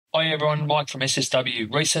Hi everyone, Mike from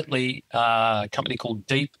SSW. Recently, a company called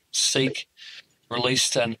DeepSeek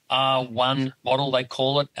released an R1 model, they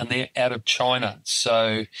call it, and they're out of China.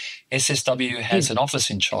 So SSW has an office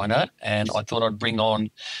in China, and I thought I'd bring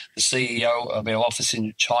on the CEO of our office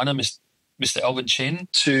in China, Mr. Alvin Shen,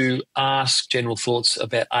 to ask general thoughts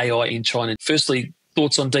about AI in China. Firstly,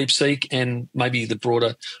 thoughts on DeepSeek and maybe the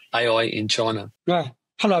broader AI in China.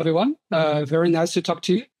 Hello, everyone. Very nice to talk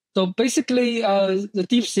to you. So basically, the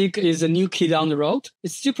DeepSeek is a new key down the road.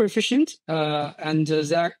 It's super efficient, and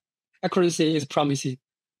the accuracy is promising.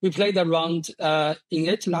 We played around in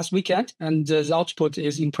it last weekend, and the output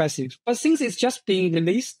is impressive. But since it's just being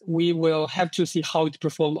released, we will have to see how it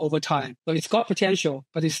performs over time. So it's got potential,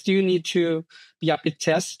 but it still need to be a bit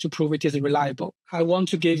tested to prove it is reliable. I want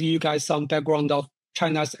to give you guys some background of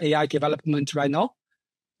China's AI development right now.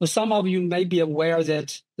 So some of you may be aware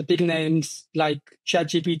that the big names like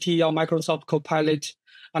ChatGPT or Microsoft Copilot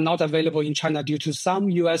are not available in China due to some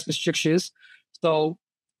US restrictions. So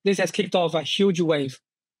this has kicked off a huge wave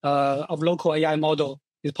of local AI model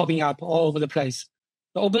is popping up all over the place.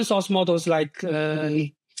 The open source models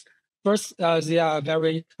first, they are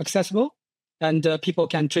very accessible and people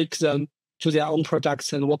can tweak them to their own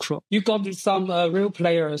products and workflow. You got some real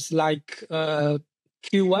players like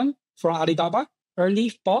Q1 from Alibaba,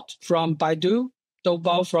 Ernie Bot from Baidu,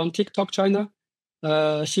 Doubao from TikTok China,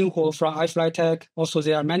 Xinghuo from iFlyTech. Also,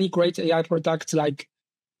 there are many great AI products like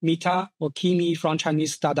Mita or Kimi from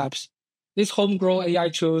Chinese startups. These homegrown AI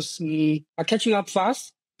tools are catching up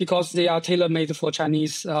fast because they are tailor-made for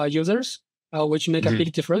Chinese users, which make a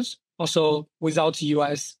big difference. Also, without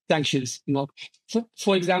US sanctions.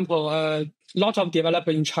 For example, a lot of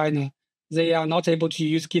developers in China, they are not able to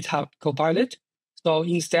use GitHub Copilot. So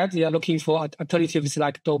instead, they are looking for alternatives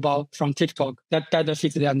like Doubao from TikTok that better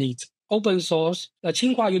fit their needs. Open source,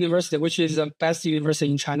 Tsinghua University, which is the best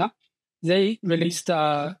university in China, they released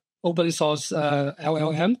open source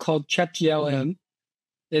LLM called ChatGLM.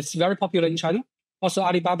 It's very popular in China. Also,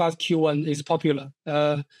 Alibaba's Q1 is popular.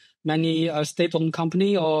 Many state-owned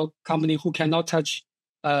company or company who cannot touch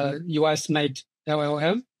US-made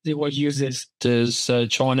LLM, they will use this. Does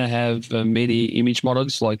China have many image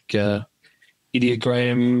models like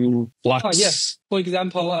ideogram, Flux? Oh, yes. For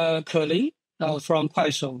example, Kelin from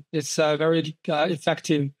Kuaishou. It's a very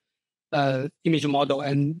effective image model,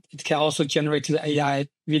 and it can also generate the AI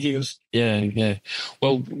videos. Yeah.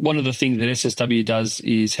 Well, one of the things that SSW does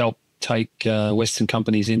is help take Western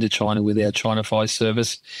companies into China with our Chinafy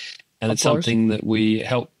service, and it's something that we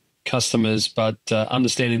help customers, but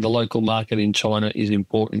understanding the local market in China is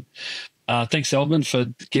important. Thanks, Alvin, for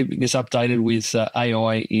keeping us updated with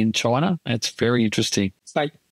AI in China. That's very interesting. Bye.